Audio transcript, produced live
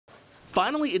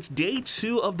Finally, it's day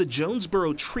 2 of the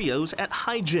Jonesboro Trios at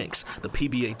Hijinks. The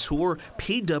PBA Tour,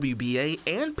 PWBA,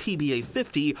 and PBA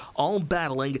 50 all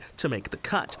battling to make the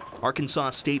cut.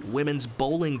 Arkansas State women's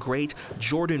bowling great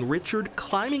Jordan Richard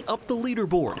climbing up the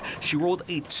leaderboard. She rolled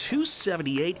a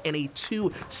 278 and a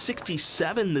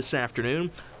 267 this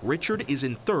afternoon. Richard is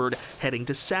in third heading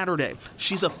to Saturday.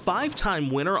 She's a 5-time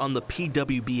winner on the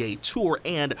PWBA Tour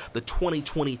and the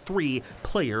 2023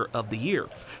 Player of the Year.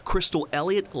 Crystal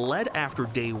Elliott led after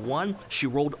day 1. She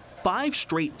rolled 5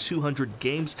 straight 200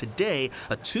 games today.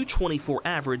 A 224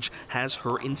 average has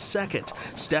her in second.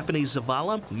 Stephanie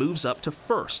Zavala moves up to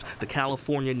first. The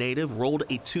California native rolled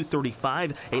a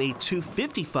 235 and a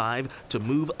 255 to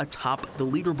move atop the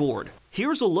leaderboard.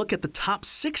 Here's a look at the top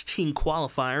 16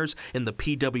 qualifiers in the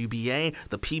PWBA,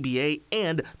 the PBA,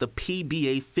 and the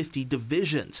PBA 50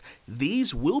 divisions.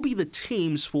 These will be the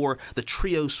teams for the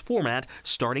Trios format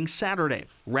starting Saturday.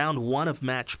 Round 1 of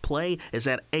match play is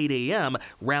at 8 a.m.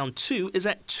 Round 2 is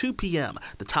at 2 p.m.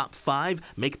 The top 5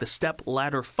 make the step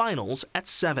ladder finals at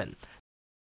 7.